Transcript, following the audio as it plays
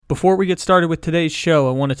Before we get started with today's show,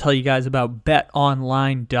 I want to tell you guys about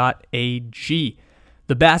betonline.ag.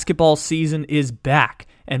 The basketball season is back,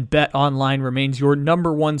 and BetOnline remains your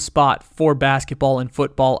number one spot for basketball and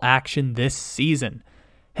football action this season.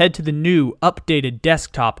 Head to the new, updated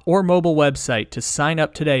desktop or mobile website to sign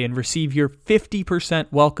up today and receive your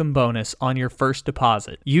 50% welcome bonus on your first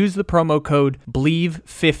deposit. Use the promo code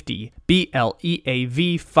BLEAV50,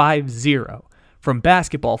 BLEAV50. From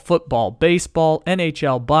basketball, football, baseball,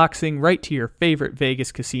 NHL, boxing, right to your favorite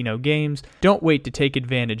Vegas casino games, don't wait to take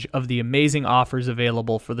advantage of the amazing offers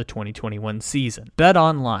available for the 2021 season. Bet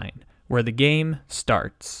online, where the game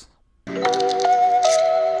starts.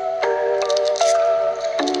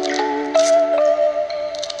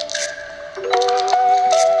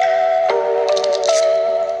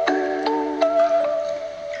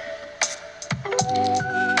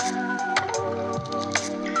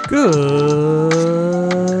 Good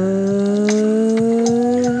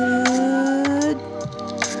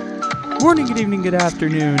morning, good evening, good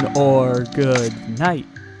afternoon, or good night.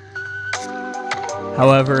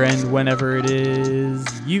 However and whenever it is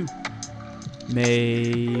you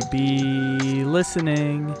may be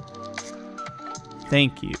listening,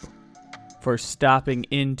 thank you for stopping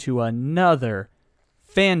into another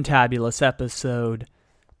fantabulous episode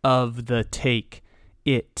of the Take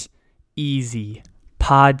It Easy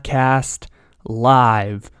podcast,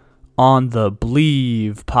 live on the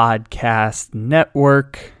Believe Podcast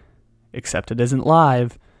Network, except it isn't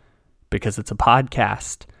live because it's a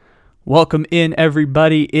podcast. Welcome in,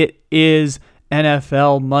 everybody. It is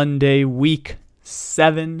NFL Monday, week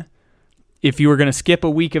 7. If you were going to skip a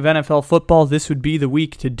week of NFL football, this would be the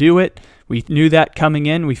week to do it. We knew that coming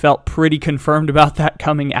in. We felt pretty confirmed about that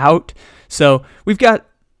coming out. So we've got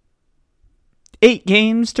 8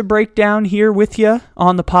 games to break down here with you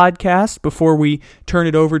on the podcast before we turn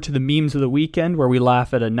it over to the memes of the weekend, where we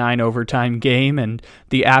laugh at a 9-overtime game and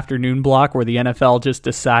the afternoon block where the NFL just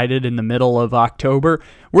decided in the middle of October.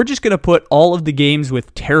 We're just going to put all of the games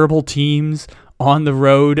with terrible teams on the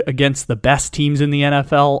road against the best teams in the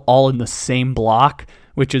NFL all in the same block,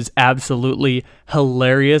 which is absolutely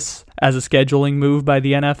hilarious as a scheduling move by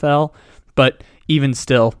the NFL. But even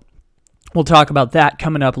still, we'll talk about that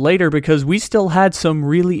coming up later because we still had some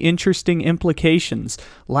really interesting implications.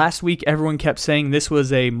 Last week, everyone kept saying this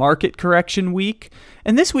was a market correction week,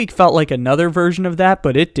 and this week felt like another version of that,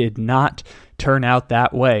 but it did not turn out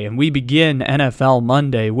that way. And we begin NFL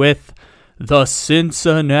Monday with the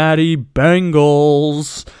Cincinnati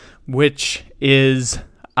Bengals, which is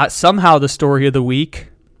somehow the story of the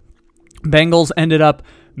week. Bengals ended up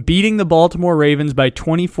beating the Baltimore Ravens by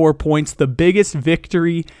 24 points, the biggest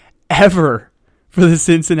victory ever for the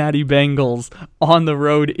Cincinnati Bengals on the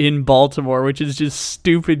road in Baltimore, which is just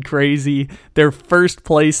stupid crazy. They're first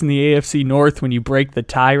place in the AFC North when you break the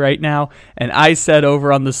tie right now. And I said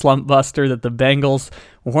over on the Slump Buster that the Bengals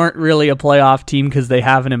weren't really a playoff team because they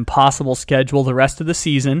have an impossible schedule the rest of the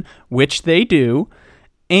season, which they do.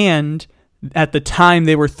 And at the time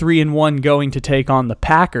they were 3-1 going to take on the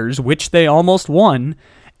Packers, which they almost won.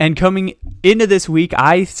 And coming into this week,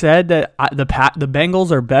 I said that the Bengals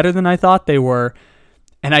are better than I thought they were,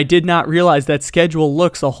 and I did not realize that schedule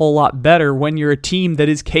looks a whole lot better when you're a team that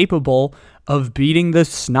is capable of beating the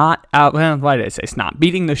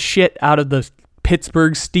beating the shit out of the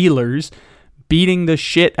Pittsburgh Steelers, beating the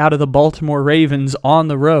shit out of the Baltimore Ravens on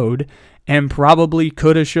the road, and probably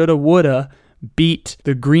coulda, shoulda, woulda beat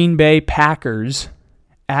the Green Bay Packers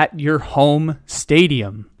at your home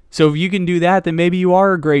stadium. So if you can do that, then maybe you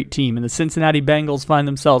are a great team. And the Cincinnati Bengals find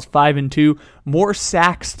themselves 5-2, more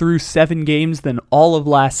sacks through 7 games than all of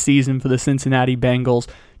last season for the Cincinnati Bengals.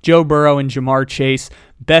 Joe Burrow and Jamar Chase,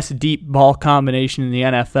 best deep ball combination in the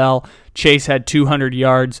NFL. Chase had 200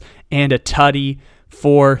 yards and a tutty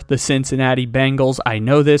for the Cincinnati Bengals. I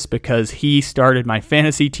know this because he started my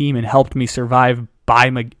fantasy team and helped me survive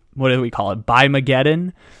Bye-Mageddon,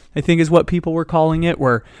 I think is what people were calling it,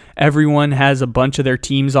 where everyone has a bunch of their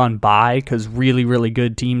teams on bye because really, really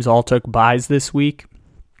good teams all took byes this week.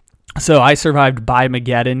 So I survived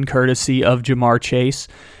Bye-Mageddon courtesy of Jamar Chase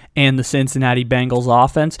and the Cincinnati Bengals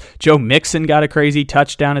offense. Joe Mixon got a crazy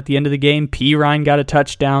touchdown at the end of the game. Pirine got a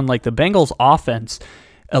touchdown. Like, the Bengals offense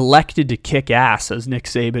elected to kick ass, as Nick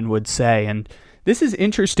Saban would say. And this is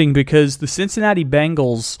interesting because the Cincinnati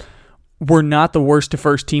Bengals were not the worst to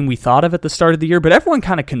first team we thought of at the start of the year, but everyone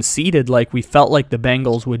kind of conceded like we felt like the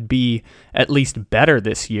Bengals would be at least better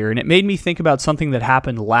this year. And it made me think about something that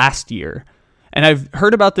happened last year. And I've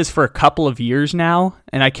heard about this for a couple of years now,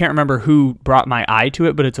 and I can't remember who brought my eye to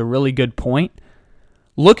it, but it's a really good point.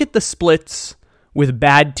 Look at the splits with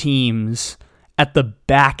bad teams at the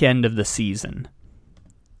back end of the season.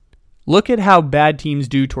 look at how bad teams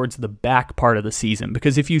do towards the back part of the season.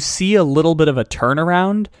 Because if you see a little bit of a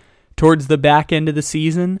turnaround towards the back end of the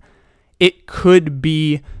season, it could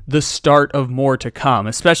be the start of more to come,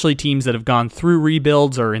 especially teams that have gone through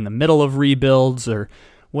rebuilds or in the middle of rebuilds or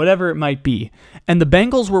whatever it might be. And the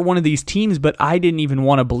Bengals were one of these teams, but I didn't even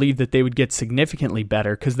want to believe that they would get significantly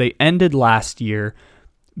better because they ended last year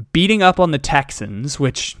beating up on the Texans,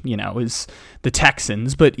 which, is the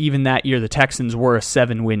Texans, but even that year the Texans were a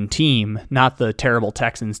 7-win team, not the terrible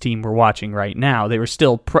Texans team we're watching right now. They were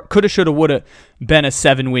still coulda, shoulda, woulda been a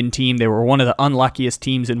 7-win team. They were one of the unluckiest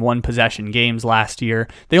teams in one-possession games last year.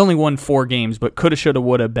 They only won 4 games, but coulda, shoulda,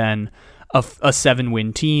 woulda been a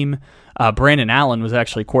 7-win team. Brandon Allen was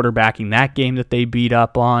actually quarterbacking that game that they beat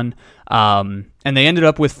up on. And they ended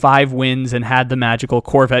up with 5 wins and had the magical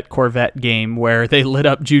Corvette game where they lit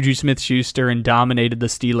up Juju Smith-Schuster and dominated the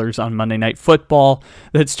Steelers on Monday Night Football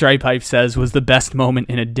that Stripe Hype says was the best moment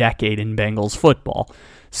in a decade in Bengals football.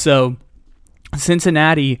 So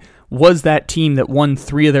Cincinnati was that team that won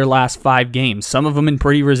 3 of their last 5 games, some of them in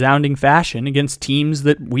pretty resounding fashion against teams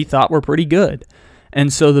that we thought were pretty good.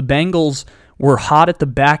 And so the Bengals were hot at the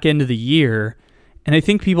back end of the year, and I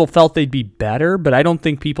think people felt they'd be better, but I don't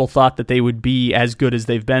think people thought that they would be as good as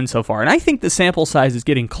they've been so far. And I think the sample size is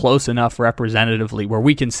getting close enough representatively where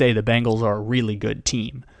we can say the Bengals are a really good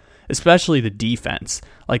team, especially the defense.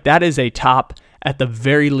 Like, that is a top, at the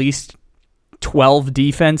very least, 12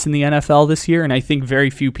 defense in the NFL this year, and I think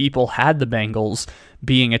very few people had the Bengals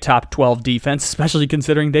being a top 12 defense, especially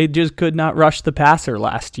considering they just could not rush the passer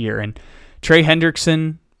last year. And Trey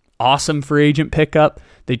Hendrickson, awesome free agent pickup.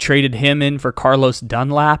 They traded him in for Carlos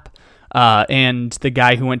Dunlap and the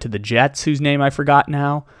guy who went to the Jets, whose name I forgot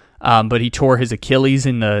now, but he tore his Achilles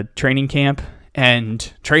in the training camp.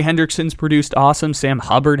 And Trey Hendrickson's produced awesome. Sam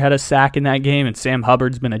Hubbard had a sack in that game, and Sam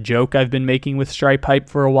Hubbard's been a joke I've been making with Stripe Hype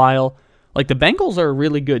for a while. Like, the Bengals are a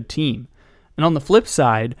really good team. And on the flip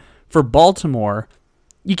side, for Baltimore,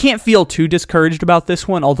 you can't feel too discouraged about this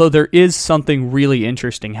one, although there is something really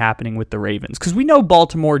interesting happening with the Ravens. Because we know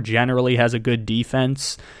Baltimore generally has a good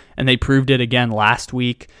defense, and they proved it again last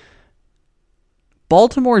week.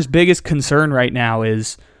 Baltimore's biggest concern right now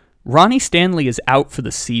is Ronnie Stanley is out for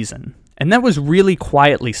the season. And that was really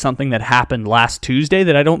quietly something that happened last Tuesday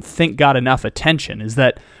that I don't think got enough attention, is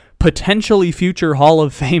that potentially future Hall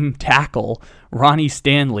of Fame tackle Ronnie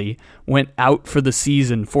Stanley went out for the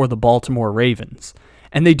season for the Baltimore Ravens.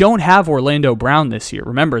 And they don't have Orlando Brown this year.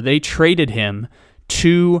 Remember, they traded him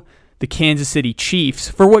to the Kansas City Chiefs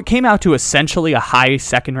for what came out to essentially a high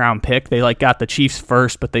second-round pick. They got the Chiefs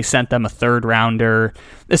first, but they sent them a third-rounder.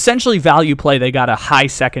 Essentially, value play, they got a high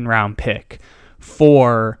second-round pick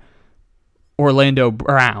for Orlando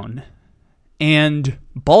Brown. And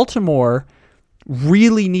Baltimore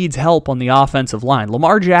really needs help on the offensive line.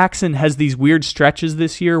 Lamar Jackson has these weird stretches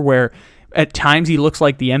this year where at times he looks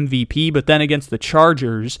like the MVP, but then against the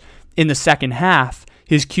Chargers in the second half,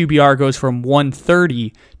 his QBR goes from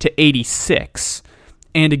 130 to 86.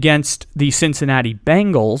 And against the Cincinnati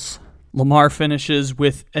Bengals, Lamar finishes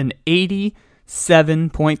with an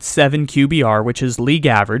 87.7 QBR, which is league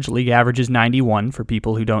average. League average is 91 for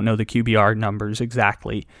people who don't know the QBR numbers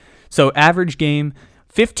exactly. So average game,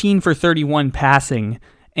 15 for 31 passing,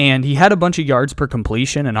 and he had a bunch of yards per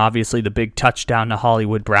completion, and obviously the big touchdown to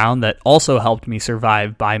Hollywood Brown that also helped me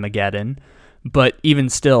survive by Mageddon. But even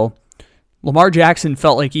still, Lamar Jackson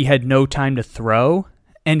felt like he had no time to throw,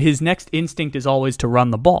 and his next instinct is always to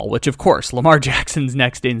run the ball, which of course, Lamar Jackson's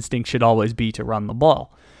next instinct should always be to run the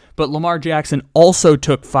ball. But Lamar Jackson also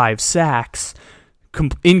took 5 sacks,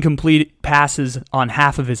 incomplete passes on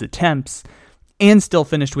half of his attempts, and still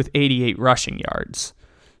finished with 88 rushing yards.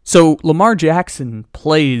 So Lamar Jackson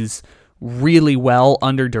plays really well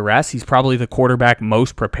under duress. He's probably the quarterback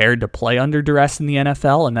most prepared to play under duress in the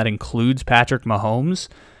NFL, and that includes Patrick Mahomes.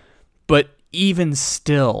 But even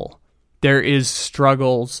still, there is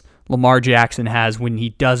struggles Lamar Jackson has when he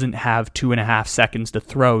doesn't have 2.5 seconds to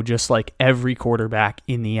throw, just like every quarterback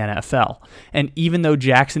in the NFL. And even though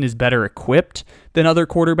Jackson is better equipped than other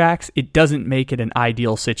quarterbacks, it doesn't make it an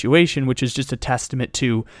ideal situation, which is just a testament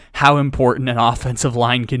to how important an offensive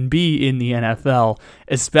line can be in the NFL,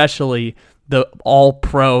 especially the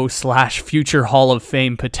all-pro / future Hall of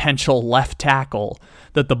Fame potential left tackle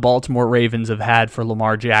that the Baltimore Ravens have had for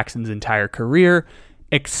Lamar Jackson's entire career,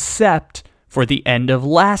 except for the end of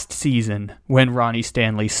last season when Ronnie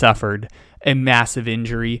Stanley suffered a massive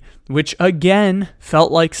injury, which again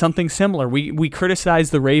felt like something similar. We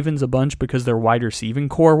criticized the Ravens a bunch because their wide receiving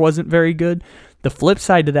core wasn't very good. The flip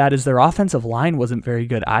side to that is their offensive line wasn't very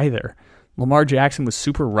good either. Lamar Jackson was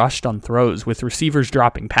super rushed on throws, with receivers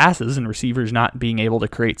dropping passes and receivers not being able to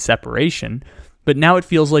create separation. But now it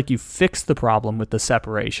feels like you fixed the problem with the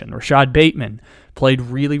separation. Rashad Bateman played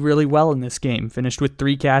really, really well in this game, finished with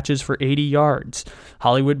 3 catches for 80 yards.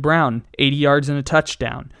 Hollywood Brown, 80 yards and a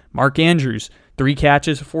touchdown. Mark Andrews, 3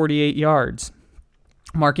 catches for 48 yards.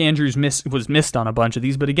 Mark Andrews was missed on a bunch of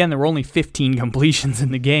these, but again, there were only 15 completions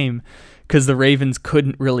in the game because the Ravens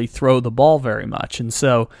couldn't really throw the ball very much. And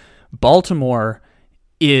so Baltimore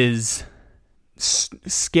is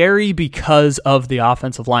scary because of the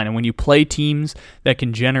offensive line. And when you play teams that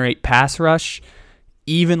can generate pass rush,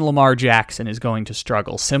 even Lamar Jackson is going to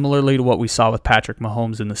struggle, similarly to what we saw with Patrick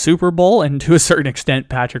Mahomes in the Super Bowl, and to a certain extent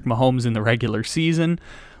Patrick Mahomes in the regular season,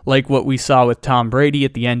 like what we saw with Tom Brady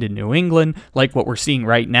at the end in New England, like what we're seeing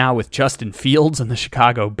right now with Justin Fields and the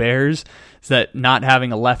Chicago Bears, is that not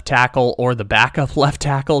having a left tackle or the backup left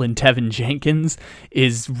tackle in Tevin Jenkins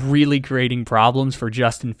is really creating problems for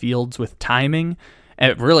Justin Fields with timing.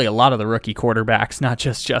 And really, a lot of the rookie quarterbacks, not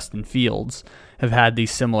just Justin Fields, have had these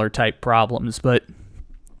similar type problems. But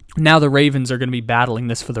now the Ravens are going to be battling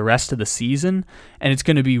this for the rest of the season, and it's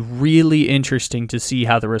going to be really interesting to see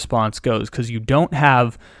how the response goes, because you don't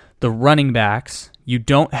have the running backs, you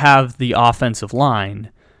don't have the offensive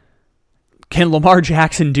line. Can Lamar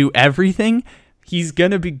Jackson do everything? He's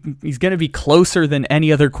going to be closer than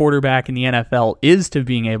any other quarterback in the NFL is to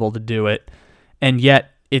being able to do it, and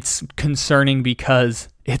yet it's concerning because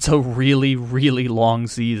it's a really, really long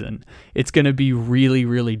season. It's going to be really,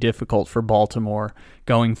 really difficult for Baltimore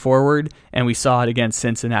going forward, and we saw it against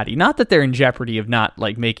Cincinnati. Not that they're in jeopardy of not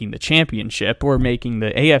making the championship or making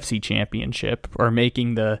the AFC championship or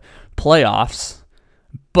making the playoffs,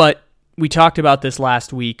 but we talked about this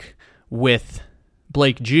last week with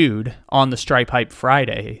Blake Jude on the Stripe Hype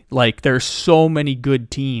Friday. There's so many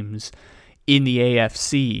good teams in the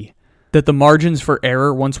AFC that the margins for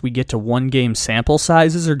error once we get to 1-game sample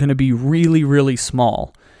sizes are going to be really, really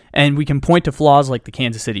small. And we can point to flaws like the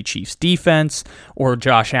Kansas City Chiefs defense, or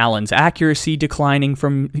Josh Allen's accuracy declining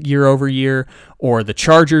from year over year, or the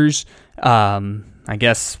Chargers. I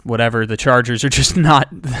guess whatever, the Chargers are just not,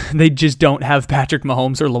 they just don't have Patrick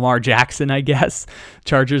Mahomes or Lamar Jackson, I guess.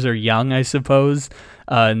 Chargers are young, I suppose,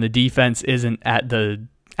 and the defense isn't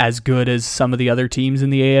as good as some of the other teams in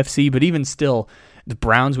the AFC, but even still, the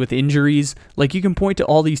Browns with injuries, you can point to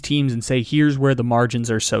all these teams and say, here's where the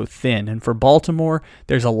margins are so thin. And for Baltimore,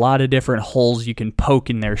 there's a lot of different holes you can poke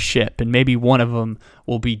in their ship, and maybe one of them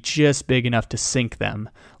will be just big enough to sink them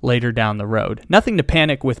later down the road. Nothing to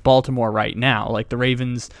panic with Baltimore right now. The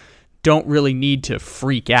Ravens don't really need to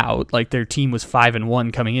freak out. Their team was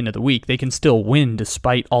 5-1 coming into the week. They can still win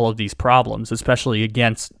despite all of these problems, especially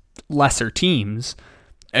against lesser teams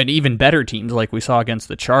and even better teams like we saw against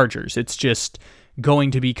the Chargers. It's just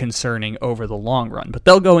going to be concerning over the long run. But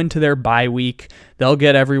they'll go into their bye week. They'll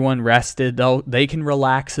get everyone rested. They can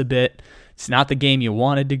relax a bit. It's not the game you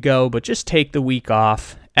wanted to go, but just take the week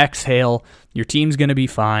off. Exhale. Your team's going to be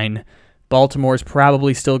fine. Baltimore's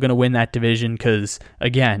probably still going to win that division because,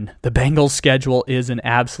 again, the Bengals' schedule is an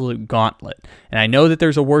absolute gauntlet. And I know that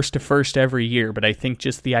there's a worst to first every year, but I think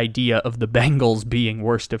just the idea of the Bengals being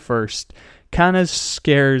worst to first kind of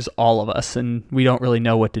scares all of us, and we don't really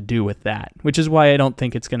know what to do with that, which is why I don't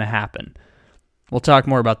think it's going to happen. We'll talk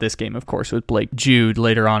more about this game, of course, with Blake Jude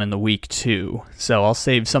later on in the week, too, so I'll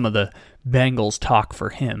save some of the Bengals talk for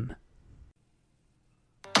him.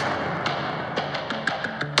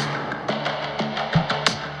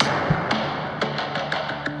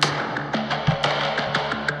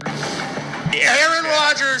 Aaron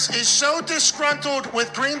Rodgers is so disgruntled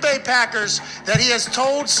with Green Bay Packers that he has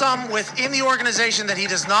told some within the organization that he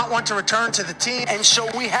does not want to return to the team. And so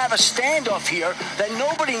we have a standoff here that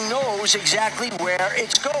nobody knows exactly where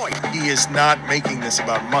it's going. He is not making this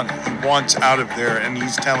about money. He wants out of there, and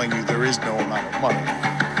he's telling you there is no amount of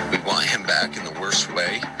money. We want him back in the worst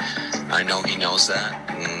way. I know he knows that,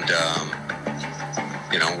 and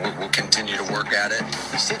we'll continue to work at it.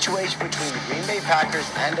 The situation between the Green Bay Packers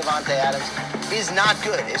and Davante Adams is not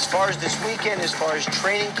good. As far as this weekend, as far as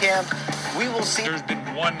training camp, we will see. There's been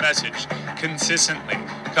one message consistently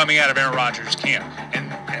coming out of Aaron Rodgers' camp,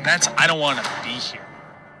 and that's, I don't want to be here.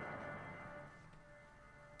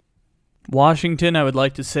 Washington, I would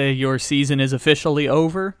like to say your season is officially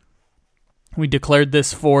over. We declared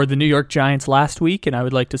this for the New York Giants last week, and I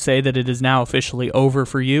would like to say that it is now officially over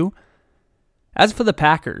for you. As for the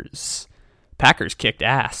Packers kicked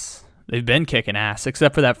ass. They've been kicking ass,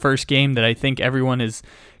 except for that first game that I think everyone has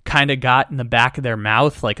kind of got in the back of their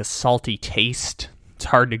mouth, like a salty taste. It's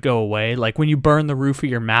hard to go away. Like when you burn the roof of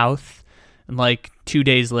your mouth, and 2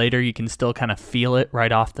 days later you can still kind of feel it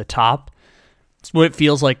right off the top. It's what it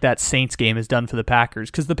feels like that Saints game has done for the Packers,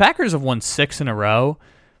 because the Packers have won 6 in a row.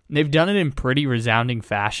 They've done it in pretty resounding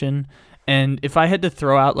fashion. And if I had to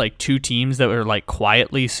throw out like 2 teams that were like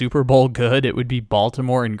quietly Super Bowl good, it would be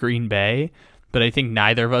Baltimore and Green Bay. But I think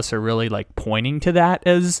neither of us are really like pointing to that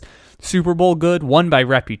as Super Bowl good. One by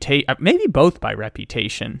reputation, maybe both by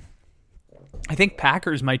reputation. I think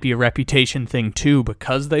Packers might be a reputation thing too,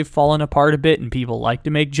 because they've fallen apart a bit and people like to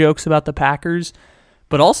make jokes about the Packers.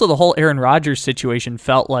 But also the whole Aaron Rodgers situation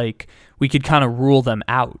felt like we could kind of rule them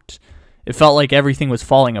out. It felt like everything was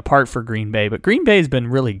falling apart for Green Bay, but Green Bay has been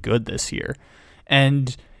really good this year.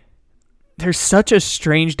 And there's such a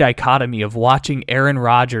strange dichotomy of watching Aaron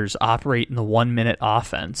Rodgers operate in the 1-minute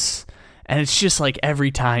offense. And it's just like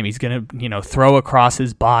every time he's going to, throw across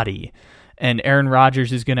his body, and Aaron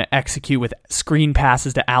Rodgers is going to execute with screen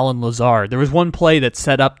passes to Allen Lazard. There was one play that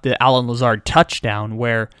set up the Allen Lazard touchdown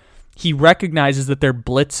where he recognizes that they're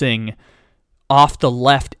blitzing off the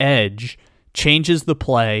left edge, changes the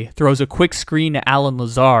play, throws a quick screen to Allen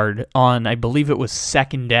Lazard on, I believe it was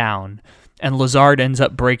 2nd down, and Lazard ends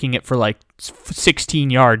up breaking it for like 16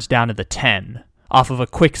 yards down to the 10 off of a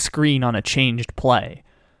quick screen on a changed play.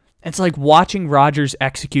 It's like watching Rodgers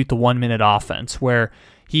execute the 1-minute offense, where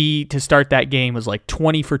he, to start that game, was like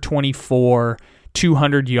 20 for 24,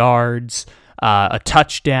 200 yards, a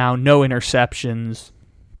touchdown, no interceptions.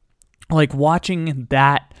 Like watching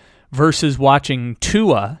that versus watching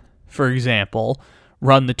Tua, for example,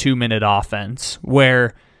 run the 2-minute offense,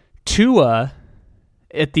 where Tua,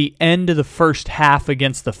 at the end of the first half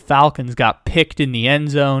against the Falcons, got picked in the end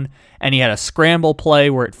zone, and he had a scramble play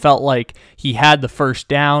where it felt like he had the first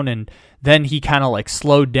down, and then he kind of like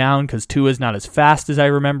slowed down because Tua's not as fast as I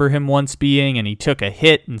remember him once being, and he took a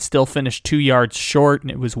hit and still finished 2 yards short,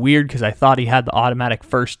 and it was weird because I thought he had the automatic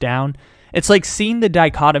first down. It's like seeing the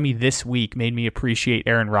dichotomy this week made me appreciate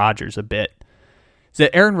Aaron Rodgers a bit.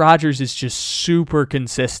 That Aaron Rodgers is just super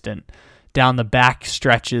consistent down the back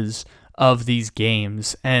stretches of these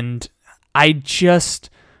games. And I just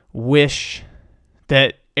wish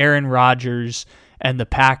that Aaron Rodgers and the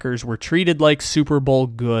Packers were treated like Super Bowl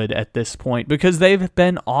good at this point, because they've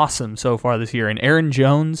been awesome so far this year. And Aaron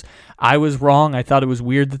Jones, I was wrong. I thought it was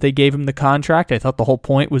weird that they gave him the contract. I thought the whole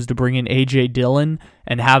point was to bring in A.J. Dillon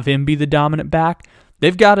and have him be the dominant back.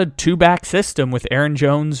 They've got a 2-back system with Aaron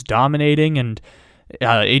Jones dominating, and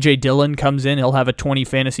A.J. Dillon comes in. He'll have a 20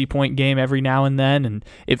 fantasy point game every now and then, and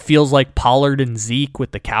it feels like Pollard and Zeke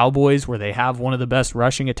with the Cowboys, where they have one of the best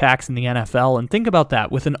rushing attacks in the NFL. And think about that,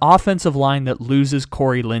 with an offensive line that loses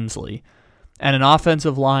Corey Linsley and an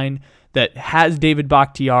offensive line that has David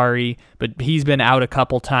Bakhtiari, but he's been out a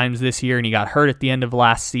couple times this year and he got hurt at the end of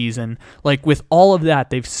last season. Like, with all of that,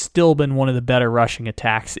 they've still been one of the better rushing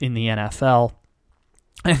attacks in the NFL.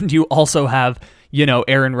 And you also have,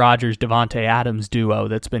 Aaron Rodgers, Davante Adams duo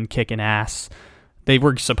that's been kicking ass. They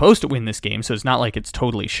were supposed to win this game, so it's not like it's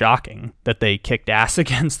totally shocking that they kicked ass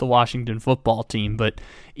against the Washington football team, but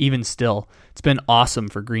even still, it's been awesome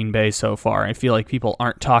for Green Bay so far. I feel like people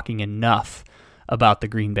aren't talking enough about the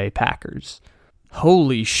Green Bay Packers.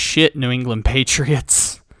 Holy shit, New England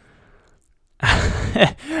Patriots.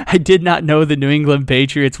 I did not know the New England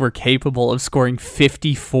Patriots were capable of scoring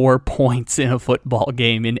 54 points in a football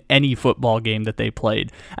game, in any football game that they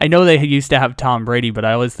played. I know they used to have Tom Brady, but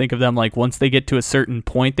I always think of them like once they get to a certain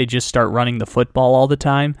point, they just start running the football all the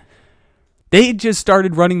time. They just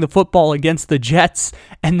started running the football against the Jets,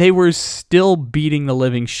 and they were still beating the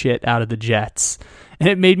living shit out of the Jets. And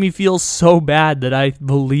it made me feel so bad that I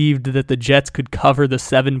believed that the Jets could cover the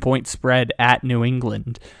 7-point spread at New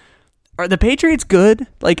England. Are the Patriots good?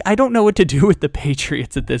 Like, I don't know what to do with the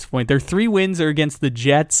Patriots at this point. Their 3 wins are against the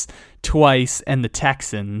Jets twice and the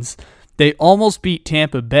Texans. They almost beat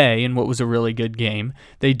Tampa Bay in what was a really good game.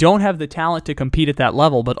 They don't have the talent to compete at that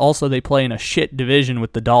level, but also they play in a shit division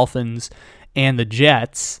with the Dolphins and the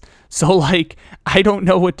Jets. So, like, I don't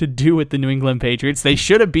know what to do with the New England Patriots. They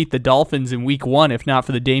should have beat the Dolphins in week 1 if not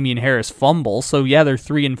for the Damian Harris fumble. So, yeah, they're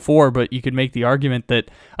 3-4, but you could make the argument that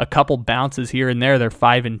a couple bounces here and there, they're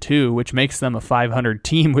 5-2, which makes them a 500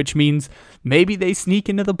 team, which means maybe they sneak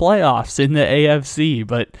into the playoffs in the AFC.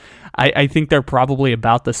 But I think they're probably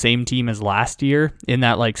about the same team as last year in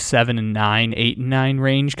that, like, 7-9, 8-9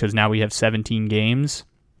 range, because now we have 17 games.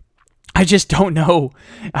 I just don't know.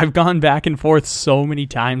 I've gone back and forth so many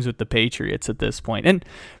times with the Patriots at this point. And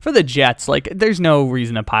for the Jets, like, there's no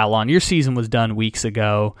reason to pile on. Your season was done weeks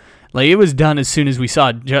ago. Like, it was done as soon as we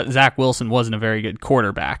saw Zach Wilson wasn't a very good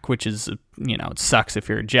quarterback, which is it sucks if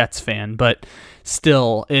you're a Jets fan, but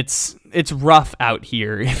still, it's rough out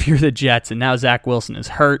here if you're the Jets, and now Zach Wilson is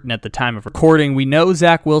hurt, and at the time of recording, we know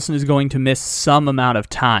Zach Wilson is going to miss some amount of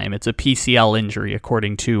time. It's a PCL injury,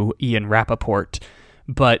 according to Ian Rappaport,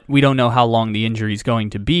 but we don't know how long the injury is going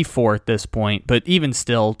to be for at this point. But even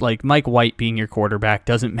still, like, Mike White being your quarterback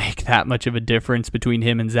doesn't make that much of a difference between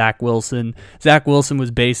him and Zach Wilson. Zach Wilson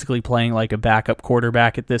was basically playing like a backup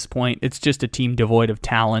quarterback at this point. It's just a team devoid of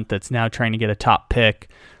talent that's now trying to get a top pick.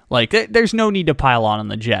 Like, there's no need to pile on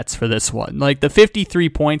the Jets for this one. Like, the 53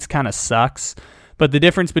 points kind of sucks, but the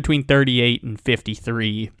difference between 38 and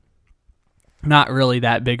 53, not really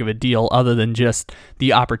that big of a deal, other than just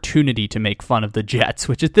the opportunity to make fun of the Jets,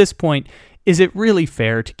 which at this point, is it really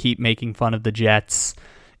fair to keep making fun of the Jets?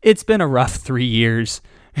 It's been a rough 3 years.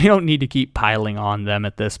 You don't need to keep piling on them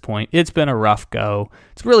at this point. It's been a rough go.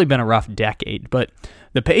 It's really been a rough decade, but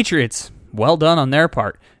the Patriots, well done on their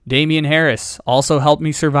part. Damian Harris also helped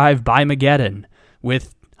me survive By-Mageddon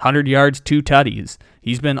with 100 yards, 2 tutties.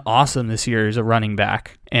 He's been awesome this year as a running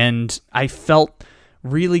back, and I felt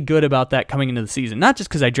really good about that coming into the season. Not just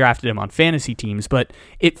because I drafted him on fantasy teams, but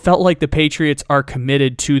it felt like the Patriots are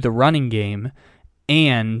committed to the running game,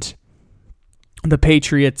 and the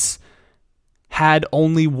Patriots had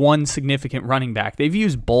only one significant running back. They've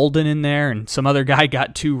used Bolden in there, and some other guy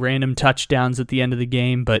got 2 random touchdowns at the end of the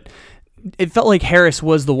game, but it felt like Harris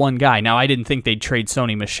was the one guy. Now, I didn't think they'd trade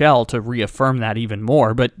Sony Michel to reaffirm that even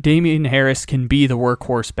more, but Damian Harris can be the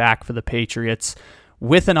workhorse back for the Patriots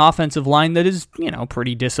with an offensive line that is,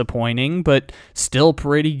 pretty disappointing, but still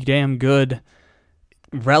pretty damn good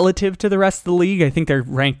relative to the rest of the league. I think they're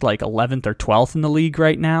ranked like 11th or 12th in the league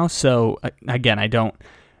right now. So, again, I don't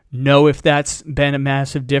know if that's been a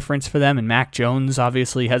massive difference for them. And Mac Jones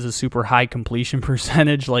obviously has a super high completion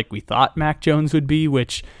percentage like we thought Mac Jones would be,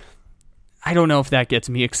 which I don't know if that gets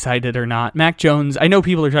me excited or not. Mac Jones, I know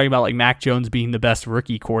people are talking about like Mac Jones being the best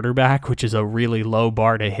rookie quarterback, which is a really low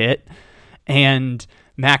bar to hit. And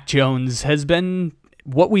Mac Jones has been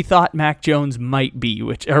what we thought Mac Jones might be,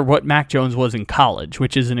 or what Mac Jones was in college,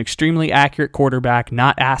 which is an extremely accurate quarterback,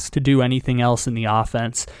 not asked to do anything else in the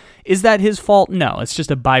offense. Is that his fault? No, it's just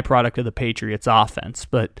a byproduct of the Patriots' offense.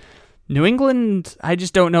 But New England, I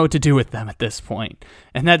just don't know what to do with them at this point.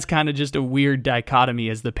 And that's kind of just a weird dichotomy,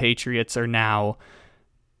 as the Patriots are now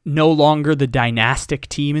no longer the dynastic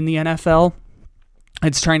team in the NFL.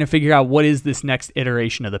 It's trying to figure out what is this next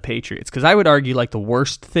iteration of the Patriots. Because I would argue like the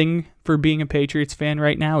worst thing for being a Patriots fan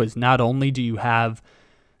right now is not only do you have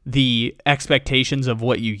the expectations of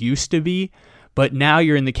what you used to be, but now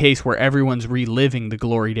you're in the case where everyone's reliving the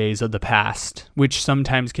glory days of the past, which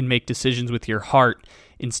sometimes can make decisions with your heart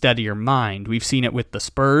instead of your mind. We've seen it with the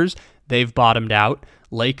Spurs. They've bottomed out.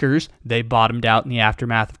 Lakers, they bottomed out in the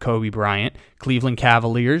aftermath of Kobe Bryant. Cleveland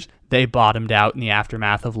Cavaliers, they bottomed out in the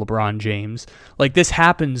aftermath of LeBron James. Like, this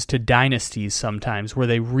happens to dynasties sometimes where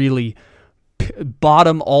they really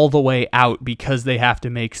bottom all the way out because they have to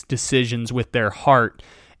make decisions with their heart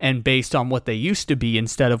and based on what they used to be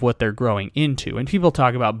instead of what they're growing into. And people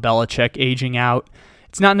talk about Belichick aging out.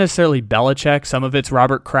 It's not necessarily Belichick. Some of it's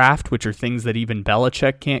Robert Kraft, which are things that even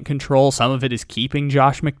Belichick can't control. Some of it is keeping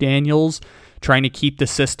Josh McDaniels, trying to keep the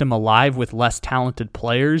system alive with less talented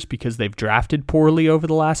players because they've drafted poorly over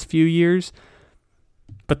the last few years.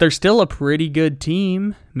 But they're still a pretty good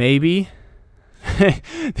team, maybe.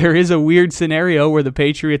 There is a weird scenario where the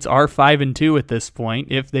Patriots are 5-2 at this point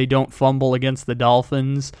if they don't fumble against the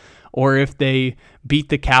Dolphins, or if they beat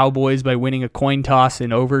the Cowboys by winning a coin toss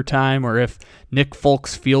in overtime, or if Nick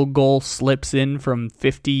Folk's field goal slips in from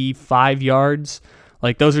 55 yards.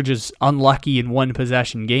 Like, those are just unlucky in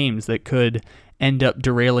one-possession games that could end up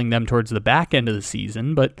derailing them towards the back end of the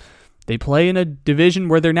season. But they play in a division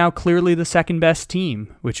where they're now clearly the second-best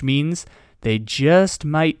team, which means they just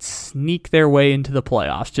might sneak their way into the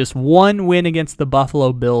playoffs. Just one win against the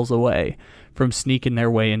Buffalo Bills away from sneaking their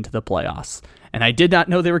way into the playoffs. And I did not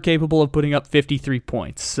know they were capable of putting up 53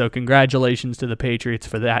 points. So congratulations to the Patriots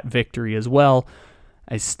for that victory as well.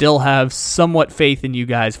 I still have somewhat faith in you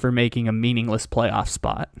guys for making a meaningless playoff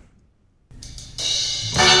spot.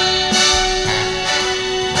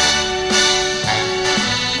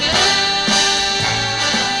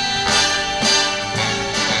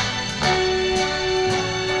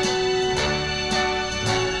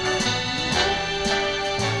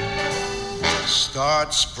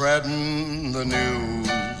 Start spreading the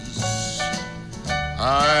news.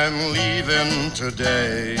 I'm leaving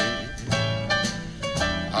today.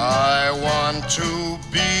 I want to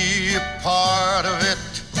be a part of it.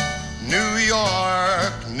 New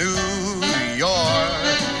York, New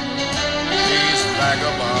York. These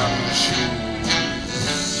vagabond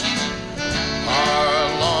shoes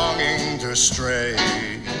stray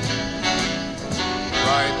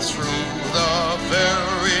right through the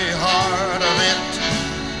very heart of it.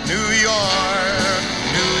 New York,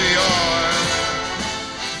 New York.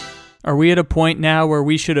 Are we at a point now where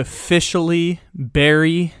we should officially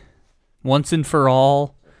bury, once and for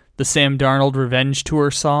all, the Sam Darnold Revenge Tour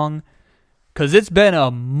song? Because it's been a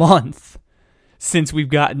month since we've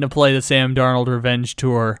gotten to play the Sam Darnold Revenge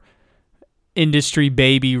Tour Industry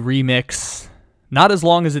Baby remix. Not as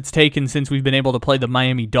long as it's taken since we've been able to play the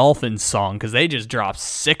Miami Dolphins song, because they just dropped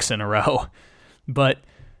 6 in a row. But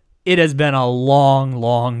it has been a long,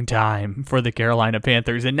 long time for the Carolina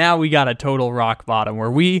Panthers, and now we got a total rock bottom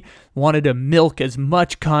where we wanted to milk as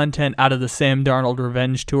much content out of the Sam Darnold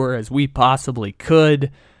Revenge Tour as we possibly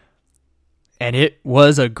could. And it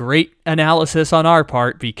was a great analysis on our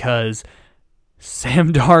part because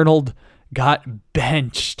Sam Darnold got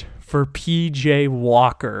benched for P.J.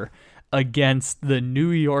 Walker against the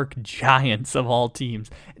New York Giants of all teams.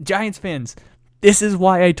 Giants fans, this is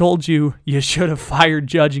why I told you should have fired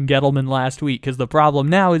Judge and Gettleman last week, because the problem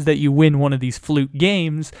now is that you win one of these fluke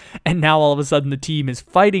games, and now all of a sudden the team is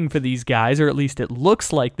fighting for these guys, or at least it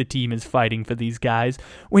looks like the team is fighting for these guys,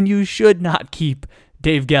 when you should not keep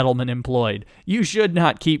Dave Gettleman employed. You should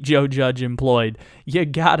not keep Joe Judge employed. You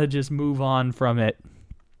gotta just move on from it.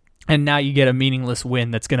 And now you get a meaningless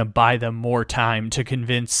win that's going to buy them more time to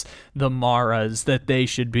convince the Maras that they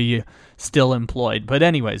should be still employed. But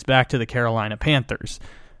anyways, back to the Carolina Panthers.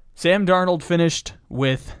 Sam Darnold finished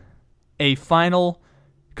with a final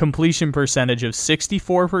completion percentage of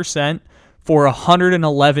 64% for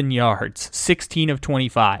 111 yards, 16 of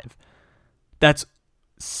 25. That's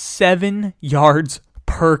 7 yards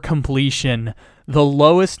per completion, the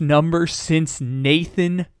lowest number since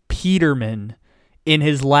Nathan Peterman in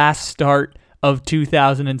his last start of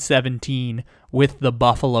 2017 with the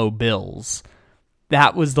Buffalo Bills.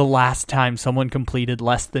 That was the last time someone completed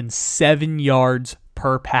less than 7 yards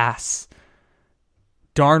per pass.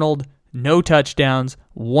 Darnold, no touchdowns,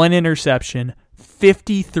 1 interception,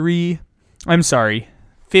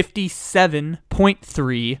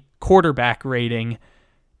 57.3 quarterback rating.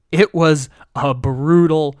 It was a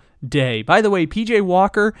brutal day. By the way, P.J.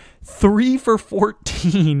 Walker, 3 for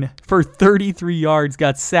 14 for 33 yards,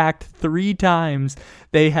 got sacked 3 times.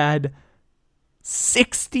 They had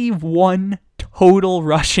 61 total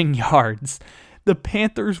rushing yards. The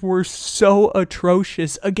Panthers were so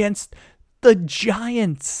atrocious against the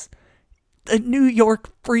Giants. The New York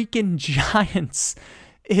freaking Giants.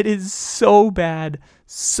 It is so bad,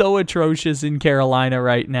 so atrocious in Carolina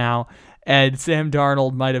right now. And Sam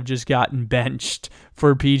Darnold might have just gotten benched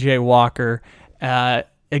for P.J. Walker.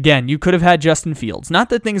 Again, you could have had Justin Fields.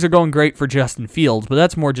 Not that things are going great for Justin Fields, but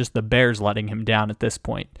that's more just the Bears letting him down at this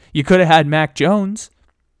point. You could have had Mac Jones.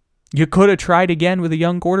 You could have tried again with a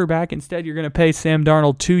young quarterback. Instead, you're going to pay Sam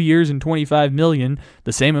Darnold 2 years and $25 million,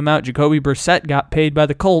 the same amount Jacoby Brissett got paid by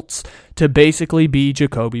the Colts, to basically be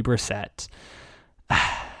Jacoby Brissett.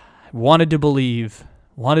 Wanted to believe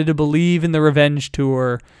in the revenge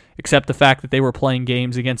tour, except the fact that they were playing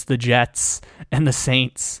games against the Jets and the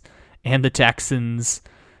Saints and the Texans.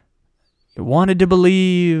 You wanted to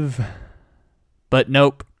believe, but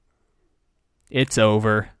nope. It's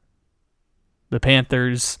over. The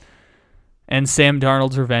Panthers and Sam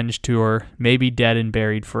Darnold's revenge tour may be dead and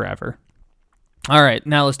buried forever. All right,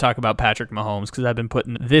 now let's talk about Patrick Mahomes, because I've been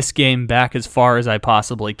putting this game back as far as I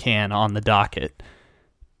possibly can on the docket.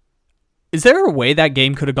 Is there a way that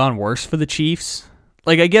game could have gone worse for the Chiefs?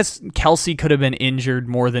 Like, I guess Kelsey could have been injured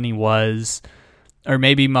more than he was, or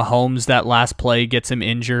maybe Mahomes, that last play gets him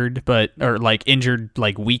injured, injured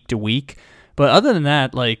week to week. But other than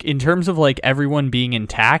that, like, in terms of like everyone being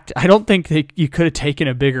intact, I don't think that you could have taken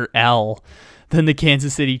a bigger L than the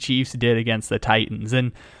Kansas City Chiefs did against the Titans.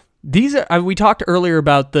 And these are, we talked earlier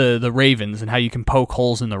about the Ravens and how you can poke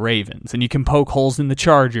holes in the Ravens, and you can poke holes in the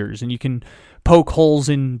Chargers, and you can poke holes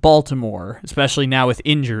in Baltimore, especially now with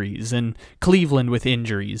injuries, and Cleveland with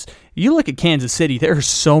injuries. You look at Kansas City, there are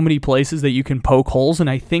so many places that you can poke holes, and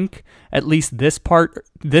I think at least this far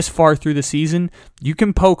through the season, you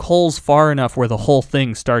can poke holes far enough where the whole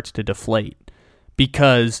thing starts to deflate.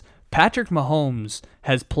 Because Patrick Mahomes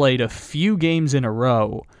has played a few games in a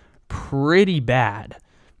row pretty bad.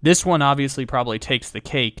 This one obviously probably takes the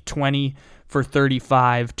cake. 20 for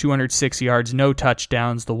 35, 206 yards, no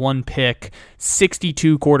touchdowns, the 1 pick,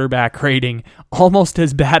 62 quarterback rating, almost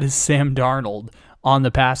as bad as Sam Darnold on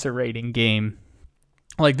the passer rating game.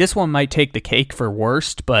 Like, this one might take the cake for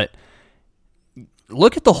worst, but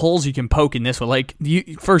look at the holes you can poke in this one. Like,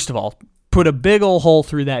 first of all, put a big old hole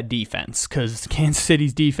through that defense, because Kansas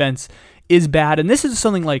City's defense is bad. And this is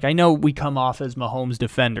something like, I know we come off as Mahomes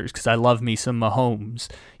defenders because I love me some Mahomes.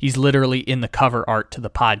 He's literally in the cover art to the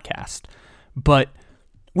podcast. But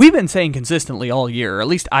we've been saying consistently all year, or at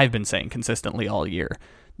least I've been saying consistently all year,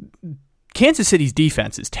 Kansas City's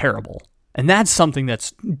defense is terrible. And that's something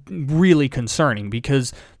that's really concerning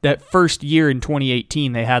because that first year in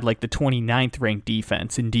 2018, they had like the 29th ranked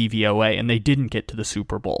defense in DVOA, and they didn't get to the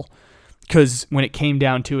Super Bowl. Because when it came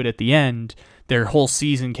down to it at the end, their whole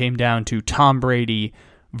season came down to Tom Brady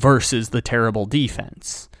versus the terrible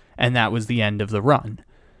defense. And that was the end of the run.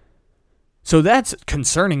 So that's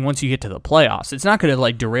concerning once you get to the playoffs. It's not going to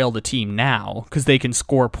like derail the team now because they can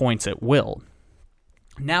score points at will.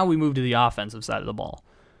 Now we move to the offensive side of the ball.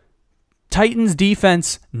 Titans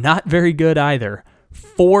defense, not very good either.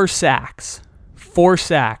 4 sacks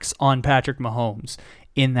on Patrick Mahomes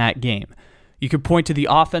in that game. You could point to the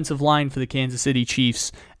offensive line for the Kansas City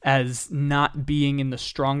Chiefs as not being in the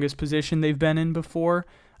strongest position they've been in before.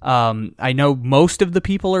 I know most of the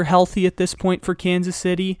people are healthy at this point for Kansas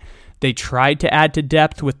City. They tried to add to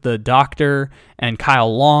depth with the Doctor and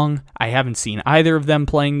Kyle Long. I haven't seen either of them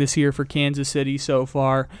playing this year for Kansas City so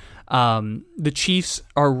far. The Chiefs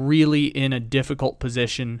are really in a difficult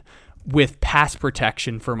position with pass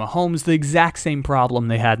protection for Mahomes, the exact same problem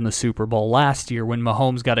they had in the Super Bowl last year when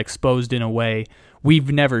Mahomes got exposed in a way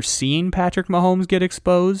we've never seen Patrick Mahomes get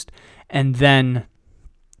exposed, and then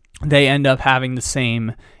they end up having the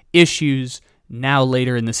same issues now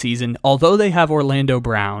later in the season. Although they have Orlando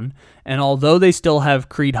Brown, and although they still have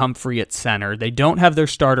Creed Humphrey at center, they don't have their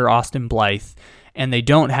starter Austin Blythe, and they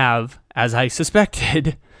don't have, as I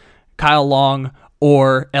suspected, Kyle Long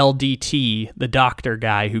or LDT, the Doctor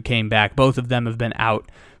guy who came back. Both of them have been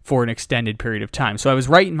out for an extended period of time. So I was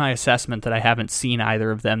right in my assessment that I haven't seen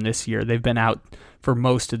either of them this year. They've been out for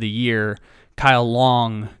most of the year. Kyle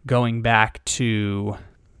Long going back to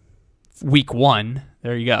week 1.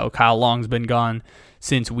 There you go. Kyle Long's been gone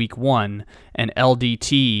since week 1. And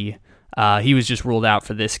LDT, he was just ruled out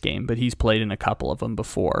for this game, but he's played in a couple of them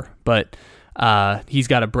before. But he's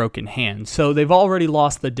got a broken hand. So they've already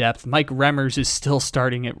lost the depth. Mike Remmers is still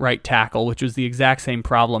starting at right tackle, which was the exact same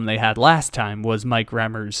problem they had last time, was Mike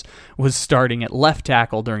Remmers was starting at left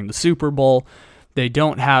tackle during the Super Bowl. They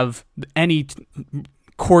don't have any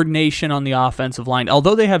coordination on the offensive line.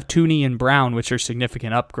 Although they have Tooney and Brown, which are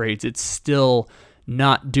significant upgrades, it's still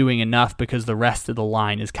not doing enough because the rest of the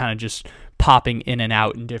line is kind of just popping in and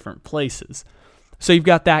out in different places. So you've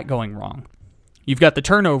got that going wrong. You've got the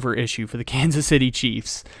turnover issue for the Kansas City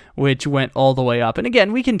Chiefs, which went all the way up. And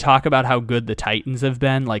again, we can talk about how good the Titans have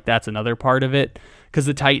been. Like, that's another part of it, because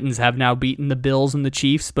the Titans have now beaten the Bills and the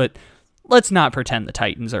Chiefs, but let's not pretend the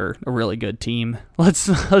Titans are a really good team.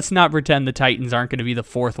 Let's not pretend the Titans aren't going to be the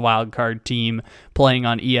 4th wild card team playing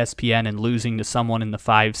on ESPN and losing to someone in the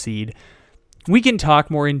 5 seed. We can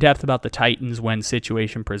talk more in depth about the Titans when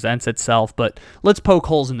situation presents itself, but let's poke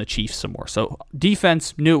holes in the Chiefs some more. So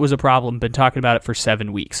defense, knew it was a problem, been talking about it for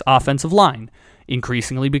 7 weeks. Offensive line,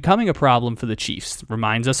 increasingly becoming a problem for the Chiefs.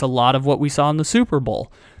 Reminds us a lot of what we saw in the Super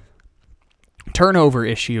Bowl. Turnover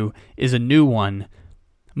issue is a new one.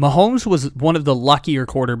 Mahomes was one of the luckier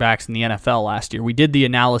quarterbacks in the NFL last year. We did the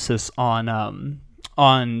analysis on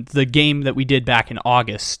the game that we did back in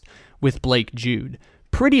August with Blake Jude.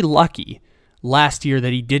 Pretty lucky last year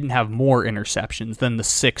that he didn't have more interceptions than the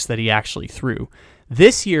 6 that he actually threw.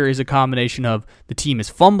 This year is a combination of the team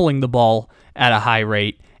is fumbling the ball at a high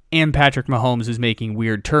rate and Patrick Mahomes is making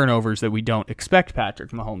weird turnovers that we don't expect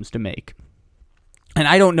Patrick Mahomes to make. And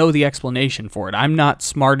I don't know the explanation for it. I'm not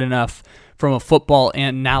smart enough from a football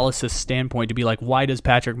analysis standpoint to be like, why does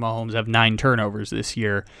Patrick Mahomes have 9 turnovers this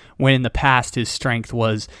year when in the past his strength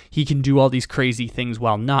was he can do all these crazy things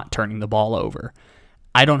while not turning the ball over?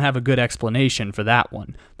 I don't have a good explanation for that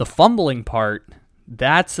one. The fumbling part,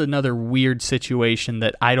 that's another weird situation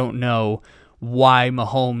that I don't know why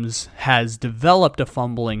Mahomes has developed a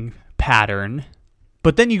fumbling pattern.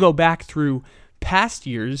 But then you go back through past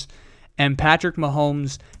years, and Patrick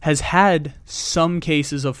Mahomes has had some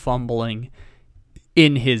cases of fumbling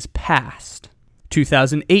in his past.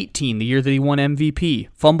 2018, the year that he won MVP,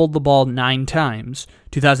 fumbled the ball 9 times.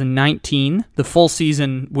 2019, the full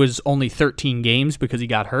season was only 13 games because he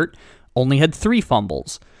got hurt, only had 3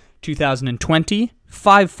 fumbles. 2020,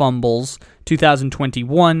 5 fumbles.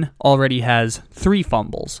 2021 already has 3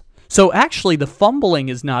 fumbles. So actually the fumbling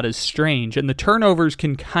is not as strange, and the turnovers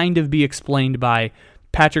can kind of be explained by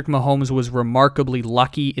Patrick Mahomes was remarkably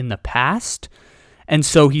lucky in the past, and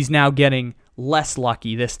so he's now getting less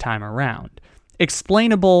lucky this time around.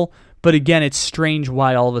 Explainable, but again, it's strange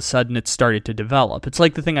why all of a sudden it started to develop. It's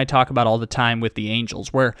like the thing I talk about all the time with the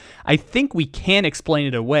Angels, where I think we can explain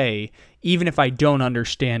it away even if I don't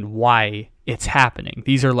understand why it's happening.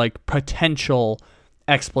 These are like potential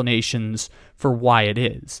explanations for why it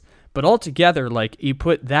is. But altogether, like you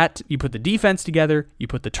put the defense together, you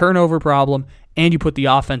put the turnover problem, and you put the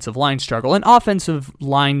offensive line struggle. And offensive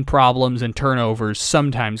line problems and turnovers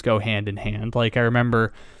sometimes go hand in hand. Like I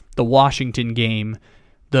remember the Washington game,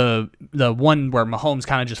 the one where Mahomes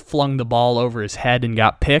kind of just flung the ball over his head and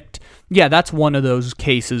got picked. Yeah, that's one of those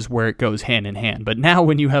cases where it goes hand in hand. But now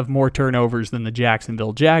when you have more turnovers than the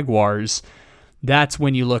Jacksonville Jaguars, that's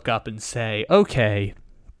when you look up and say, okay,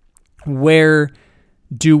 where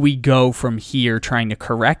do we go from here trying to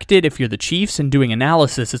correct it? If you're the Chiefs and doing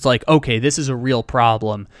analysis, it's like, okay, this is a real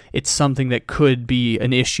problem. It's something that could be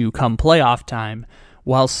an issue come playoff time,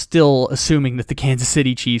 while still assuming that the Kansas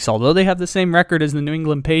City Chiefs, although they have the same record as the New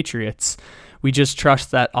England Patriots, we just trust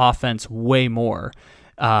that offense way more.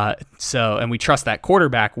 And we trust that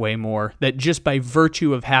quarterback way more, that just by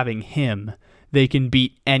virtue of having him, they can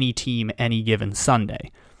beat any team any given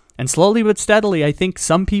Sunday. And slowly but steadily, I think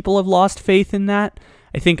some people have lost faith in that.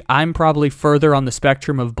 I think I'm probably further on the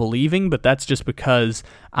spectrum of believing, but that's just because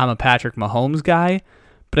I'm a Patrick Mahomes guy.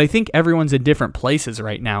 But I think everyone's in different places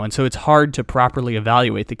right now, and so it's hard to properly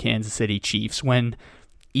evaluate the Kansas City Chiefs when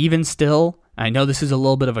even still, I know this is a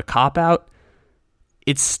little bit of a cop-out,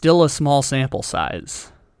 it's still a small sample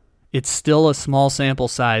size. It's still a small sample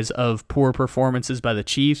size of poor performances by the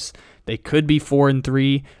Chiefs. They could be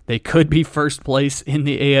 4-3. They could be first place in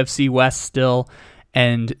the AFC West still.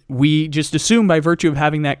 And we just assume by virtue of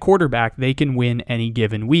having that quarterback, they can win any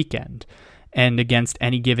given weekend and against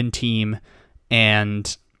any given team.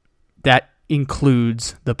 And that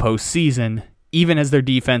includes the postseason, even as their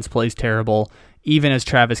defense plays terrible, even as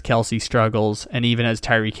Travis Kelce struggles, and even as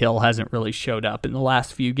Tyreek Hill hasn't really showed up in the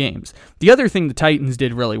last few games. The other thing the Titans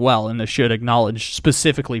did really well, and I should acknowledge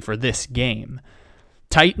specifically for this game,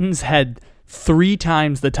 Titans had 3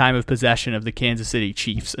 times the time of possession of the Kansas City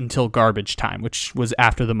Chiefs until garbage time, which was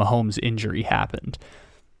after the Mahomes injury happened.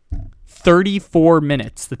 34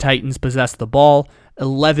 minutes the Titans possessed the ball.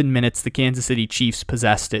 11 minutes the Kansas City Chiefs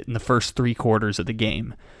possessed it in the first 3 quarters of the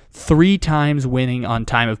game. 3 times winning on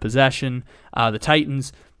time of possession. The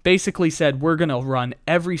Titans basically said, we're going to run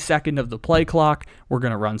every second of the play clock. We're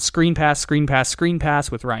going to run screen pass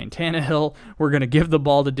with Ryan Tannehill. We're going to give the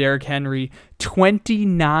ball to Derrick Henry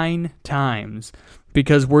 29 times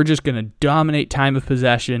because we're just going to dominate time of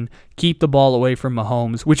possession, keep the ball away from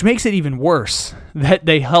Mahomes, which makes it even worse that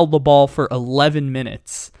they held the ball for 11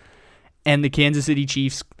 minutes and the Kansas City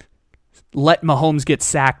Chiefs let Mahomes get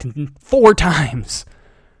sacked 4 times.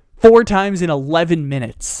 4 times in 11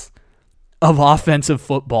 minutes of offensive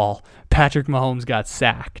football, Patrick Mahomes got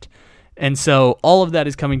sacked. And so all of that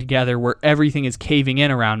is coming together where everything is caving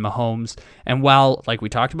in around Mahomes. And while, like we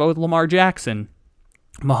talked about with Lamar Jackson,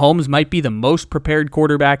 Mahomes might be the most prepared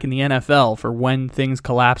quarterback in the NFL for when things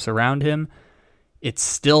collapse around him, it's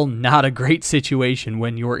still not a great situation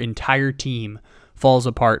when your entire team falls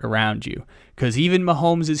apart around you. Because even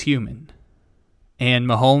Mahomes is human. And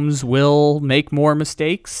Mahomes will make more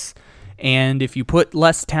mistakes. And if you put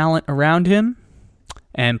less talent around him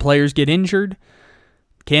and players get injured,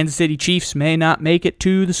 Kansas City Chiefs may not make it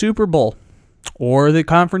to the Super Bowl or the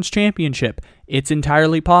conference championship. It's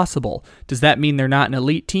entirely possible. Does that mean they're not an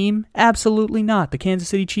elite team? Absolutely not. The Kansas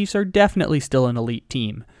City Chiefs are definitely still an elite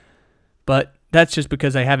team. But that's just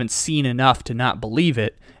because I haven't seen enough to not believe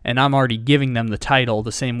it, and I'm already giving them the title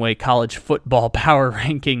the same way college football power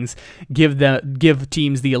rankings give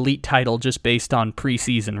teams the elite title just based on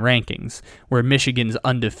preseason rankings, where Michigan's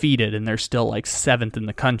undefeated and they're still like 7th in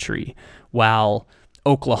the country, while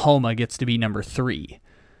Oklahoma gets to be number 3.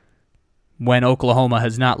 When Oklahoma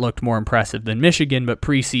has not looked more impressive than Michigan, but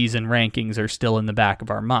preseason rankings are still in the back of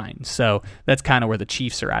our minds. So that's kind of where the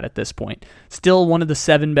Chiefs are at this point. Still one of the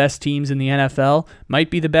 7 best teams in the NFL, might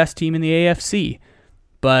be the best team in the AFC,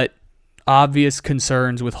 but obvious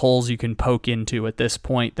concerns with holes you can poke into at this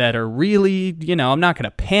point that are really, I'm not going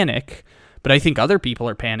to panic, but I think other people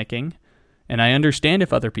are panicking, and I understand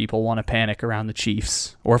if other people want to panic around the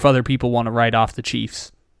Chiefs, or if other people want to write off the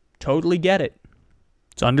Chiefs. Totally get it.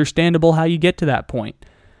 It's understandable how you get to that point.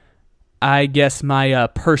 I guess my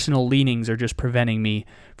personal leanings are just preventing me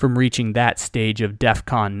from reaching that stage of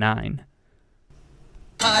DEFCON 9.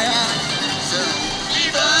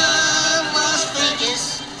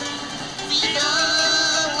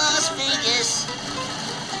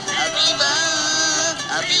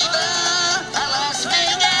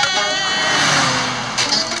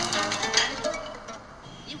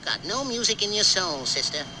 You've got no music in your soul,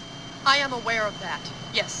 sister. I am aware of that,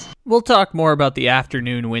 yes. We'll talk more about the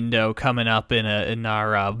afternoon window coming up in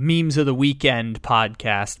our Memes of the Weekend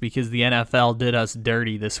podcast, because the NFL did us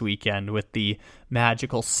dirty this weekend with the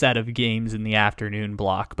magical set of games in the afternoon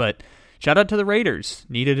block. But shout out to the Raiders.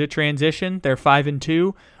 Needed a transition. They're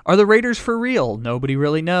 5-2. Are the Raiders for real? Nobody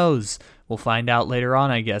really knows. We'll find out later on,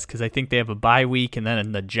 I guess, because I think they have a bye week and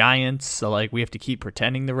then the Giants. So we have to keep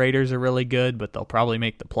pretending the Raiders are really good, but they'll probably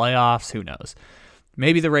make the playoffs. Who knows?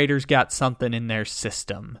 Maybe the Raiders got something in their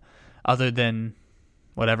system other than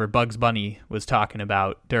whatever Bugs Bunny was talking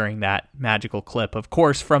about during that magical clip. Of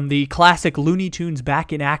course, from the classic Looney Tunes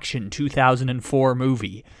Back in Action 2004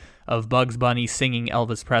 movie of Bugs Bunny singing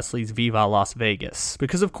Elvis Presley's Viva Las Vegas.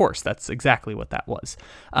 Because, of course, that's exactly what that was.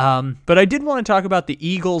 But I did want to talk about the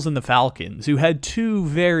Eagles and the Falcons, who had two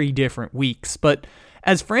very different weeks. But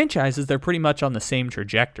as franchises, they're pretty much on the same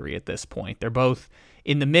trajectory at this point. They're both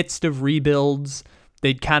in the midst of rebuilds.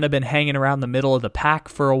 They'd kind of been hanging around the middle of the pack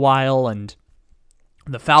for a while, and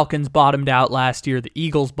the Falcons bottomed out last year. The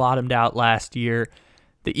Eagles bottomed out last year.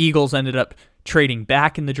 The Eagles ended up trading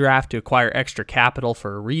back in the draft to acquire extra capital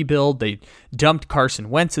for a rebuild. They dumped Carson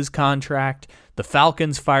Wentz's contract. The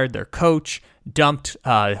Falcons fired their coach, dumped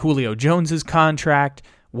Julio Jones's contract,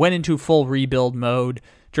 went into full rebuild mode,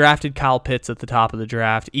 drafted Kyle Pitts at the top of the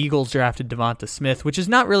draft. Eagles drafted Devonta Smith, which is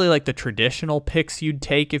not really like the traditional picks you'd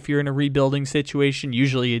take if you're in a rebuilding situation.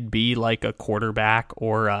 Usually it'd be like a quarterback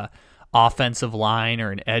or a offensive line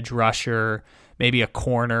or an edge rusher, maybe a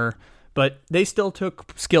corner. But they still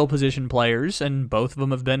took skill position players, and both of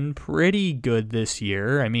them have been pretty good this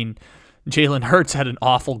year. I mean, Jalen Hurts had an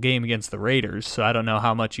awful game against the Raiders, so I don't know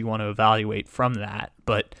how much you want to evaluate from that.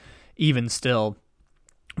 But even still,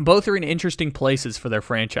 both are in interesting places for their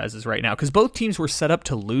franchises right now, because both teams were set up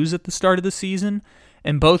to lose at the start of the season,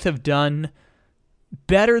 and both have done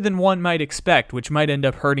better than one might expect, which might end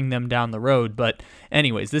up hurting them down the road. But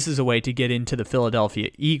anyways, this is a way to get into the Philadelphia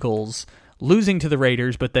Eagles losing to the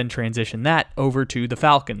Raiders, but then transition that over to the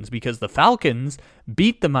Falcons, because the Falcons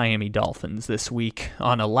beat the Miami Dolphins this week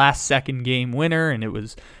on a last-second game winner, and it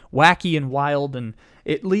was wacky and wild, and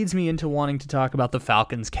it leads me into wanting to talk about the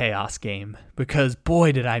Falcons Chaos game, because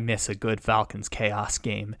boy did I miss a good Falcons Chaos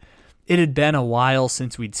game. It had been a while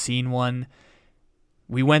since we'd seen one.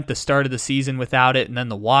 We went the start of the season without it, and then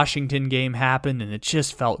the Washington game happened, and it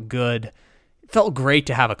just felt good. It felt great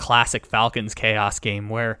to have a classic Falcons Chaos game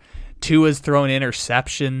where Tua's throwing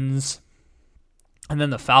interceptions, and then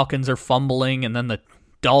the Falcons are fumbling, and then the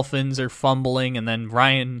Dolphins are fumbling, and then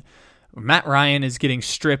Matt Ryan is getting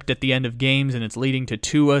stripped at the end of games, and it's leading to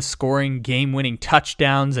Tua scoring game-winning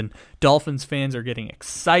touchdowns, and Dolphins fans are getting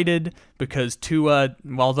excited because Tua,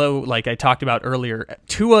 although, like I talked about earlier,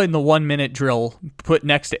 Tua in the 1-minute drill put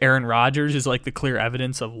next to Aaron Rodgers is like the clear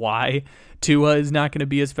evidence of why Tua is not going to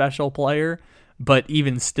be a special player. But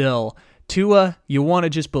even still, Tua, you want to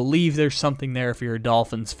just believe there's something there if you're a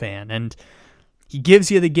Dolphins fan. And he gives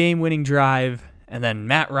you the game-winning drive, and then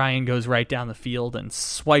Matt Ryan goes right down the field and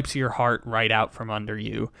swipes your heart right out from under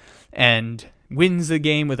you and wins the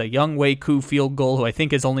game with a Younghoe Koo field goal, who I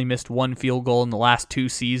think has only missed one field goal in the last 2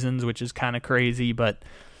 seasons, which is kind of crazy. But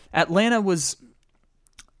Atlanta was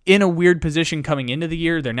in a weird position coming into the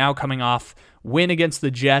year. They're now coming off win against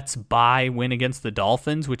the Jets, bye, win against the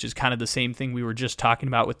Dolphins, which is kind of the same thing we were just talking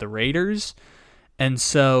about with the Raiders. And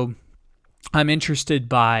so I'm interested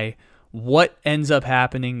by what ends up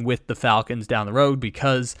happening with the Falcons down the road,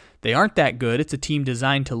 because they aren't that good. It's a team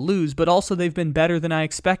designed to lose, but also they've been better than I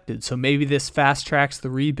expected. So maybe this fast tracks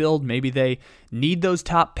the rebuild. Maybe they need those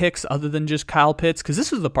top picks other than just Kyle Pitts, because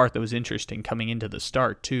this was the part that was interesting coming into the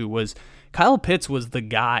start too, was Kyle Pitts was the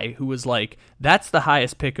guy who was like, that's the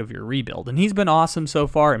highest pick of your rebuild. And he's been awesome so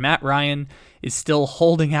far. And Matt Ryan is still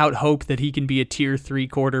holding out hope that he can be a tier 3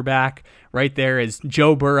 quarterback right there as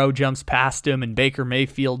Joe Burrow jumps past him and Baker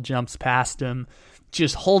Mayfield jumps past him.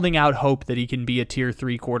 Just holding out hope that he can be a tier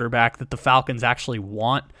 3 quarterback that the Falcons actually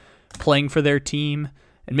want playing for their team.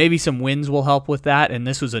 And maybe some wins will help with that. And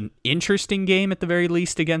this was an interesting game at the very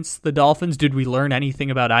least against the Dolphins. Did we learn anything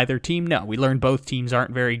about either team? No, we learned both teams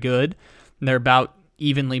aren't very good. They're about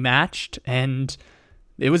evenly matched, and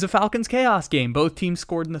it was a Falcons Chaos game. Both teams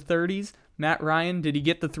scored in the 30s. Matt Ryan, did he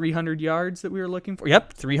get the 300 yards that we were looking for?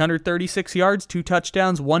 Yep, 336 yards, 2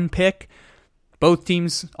 touchdowns, 1 pick. Both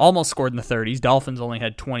teams almost scored in the 30s. Dolphins only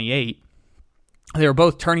had 28. They were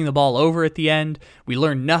both turning the ball over at the end. We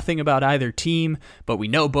learned nothing about either team, but we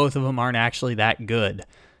know both of them aren't actually that good.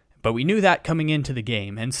 But we knew that coming into the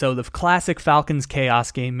game, and so the classic Falcons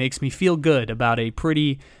Chaos game makes me feel good about a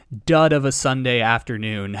pretty dud of a Sunday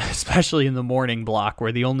afternoon, especially in the morning block,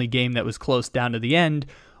 where the only game that was close down to the end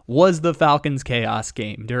was the Falcons chaos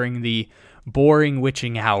game during the boring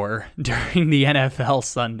witching hour during the NFL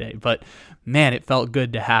Sunday. But man, it felt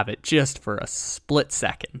good to have it just for a split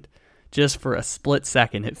second. Just for a split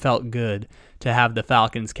second, it felt good to have the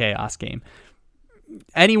Falcons chaos game.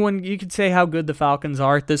 You could say how good the Falcons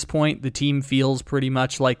are at this point. The team feels pretty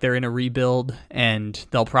much like they're in a rebuild, and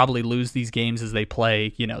they'll probably lose these games as they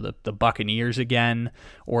play, the Buccaneers again,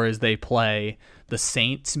 or as they play the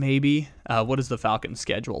Saints maybe. What does the Falcons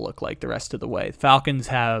schedule look like the rest of the way? The Falcons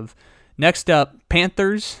have next up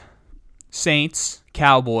Panthers, Saints,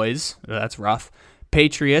 Cowboys. That's rough.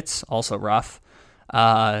 Patriots, also rough.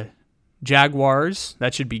 Jaguars,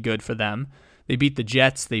 that should be good for them. They beat the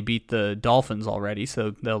Jets. They beat the Dolphins already,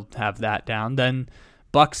 so they'll have that down. Then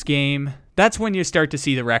Bucs game. That's when you start to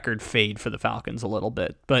see the record fade for the Falcons a little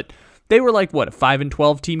bit. But they were like, a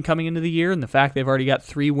 5-12 team coming into the year, and the fact they've already got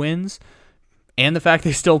 3 wins, and the fact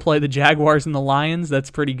they still play the Jaguars and the Lions,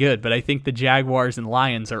 that's pretty good. But I think the Jaguars and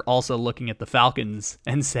Lions are also looking at the Falcons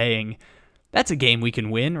and saying, that's a game we can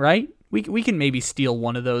win, right? We can maybe steal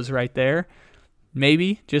one of those right there.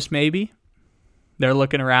 Maybe, just maybe. They're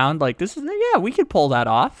looking around like, we could pull that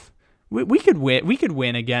off. We could win. We could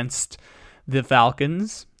win against the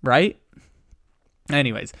Falcons, right?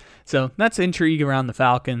 Anyways, so that's intrigue around the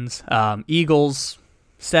Falcons. Eagles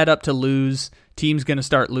set up to lose. Team's going to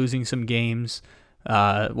start losing some games.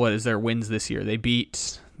 What is their wins this year? They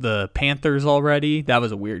beat the Panthers already. That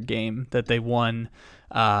was a weird game that they won.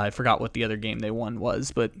 I forgot what the other game they won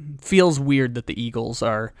was, but feels weird that the Eagles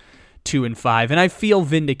are 2-5, and I feel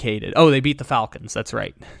vindicated. Oh, they beat the Falcons. That's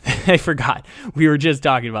right. I forgot. We were just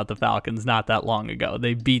talking about the Falcons not that long ago.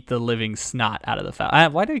 They beat the living snot out of the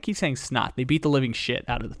Falcons. Why do I keep saying snot? They beat the living shit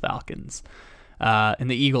out of the Falcons. And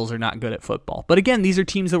the Eagles are not good at football. But again, these are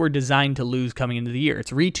teams that were designed to lose coming into the year.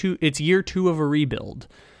 It's year 2 of a rebuild.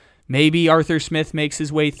 Maybe Arthur Smith makes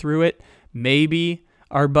his way through it. Maybe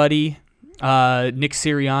our buddy Nick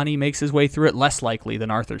Sirianni makes his way through it. Less likely than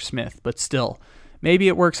Arthur Smith, but still. Maybe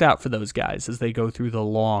it works out for those guys as they go through the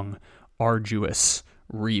long, arduous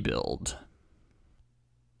rebuild.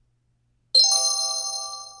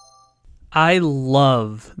 I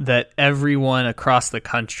love that everyone across the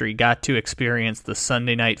country got to experience the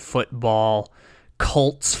Sunday Night Football,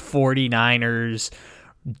 Colts 49ers,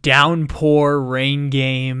 downpour rain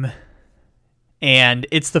game. And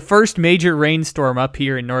it's the first major rainstorm up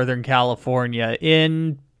here in Northern California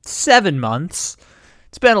in 7 months.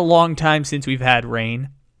 It's been a long time since we've had rain.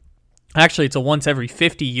 Actually, it's a once every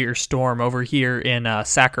 50-year storm over here in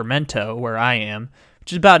Sacramento, where I am,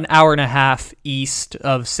 which is about an hour and a half east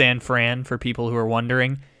of San Fran, for people who are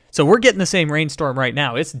wondering. So we're getting the same rainstorm right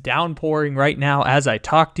now. It's downpouring right now as I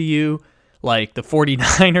talk to you. Like, the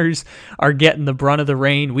 49ers are getting the brunt of the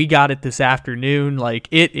rain. We got it this afternoon. Like,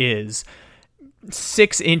 it is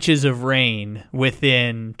 6 inches of rain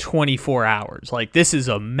within 24 hours. Like, this is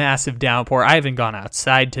a massive downpour. I haven't gone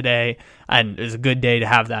outside today, and it's a good day to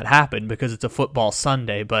have that happen because it's a football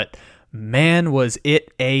Sunday, but man, was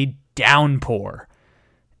it a downpour.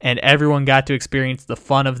 And everyone got to experience the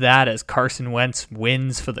fun of that as Carson Wentz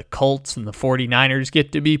wins for the Colts and the 49ers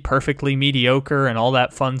get to be perfectly mediocre and all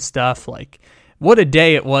that fun stuff. Like, what a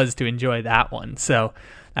day it was to enjoy that one. So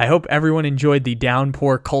I hope everyone enjoyed the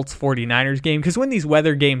downpour Colts 49ers game, because when these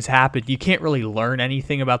weather games happen, you can't really learn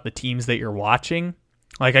anything about the teams that you're watching.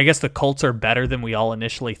 Like, I guess the Colts are better than we all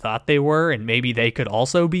initially thought they were, and maybe they could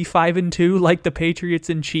also be 5-2 like the Patriots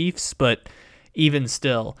and Chiefs, but even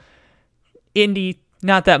still, Indy,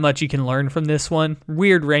 not that much you can learn from this one.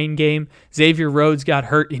 Weird rain game. Xavier Rhodes got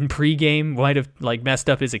hurt in pregame, might have messed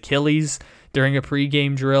up his Achilles during a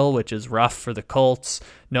pregame drill, which is rough for the Colts.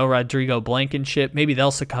 No Rodrigo Blankenship. Maybe they'll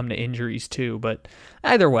succumb to injuries too, but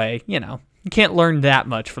either way, you can't learn that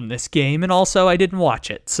much from this game, and also I didn't watch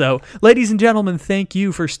it. So, ladies and gentlemen, thank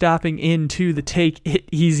you for stopping into the Take It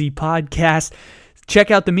Easy podcast.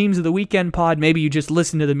 Check out the Memes of the Weekend pod. Maybe you just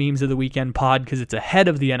listen to the Memes of the Weekend pod because it's ahead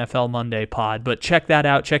of the NFL Monday pod, but check that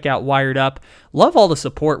out. Check out Wired Up. Love all the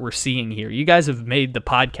support we're seeing here. You guys have made the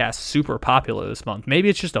podcast super popular this month. Maybe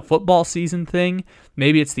it's just a football season thing.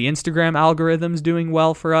 Maybe it's the Instagram algorithms doing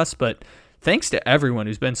well for us, but thanks to everyone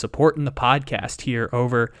who's been supporting the podcast here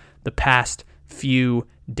over the past few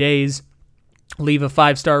days. Leave a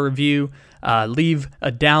 5-star review. Leave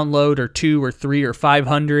a download or 2 or 3 or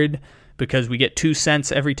 500, because we get 2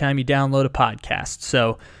 cents every time you download a podcast.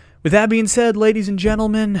 So with that being said, ladies and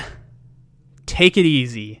gentlemen, take it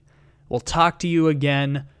easy. We'll talk to you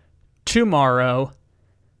again tomorrow.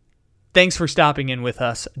 Thanks for stopping in with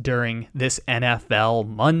us during this NFL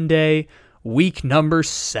Monday, week number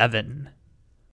 7.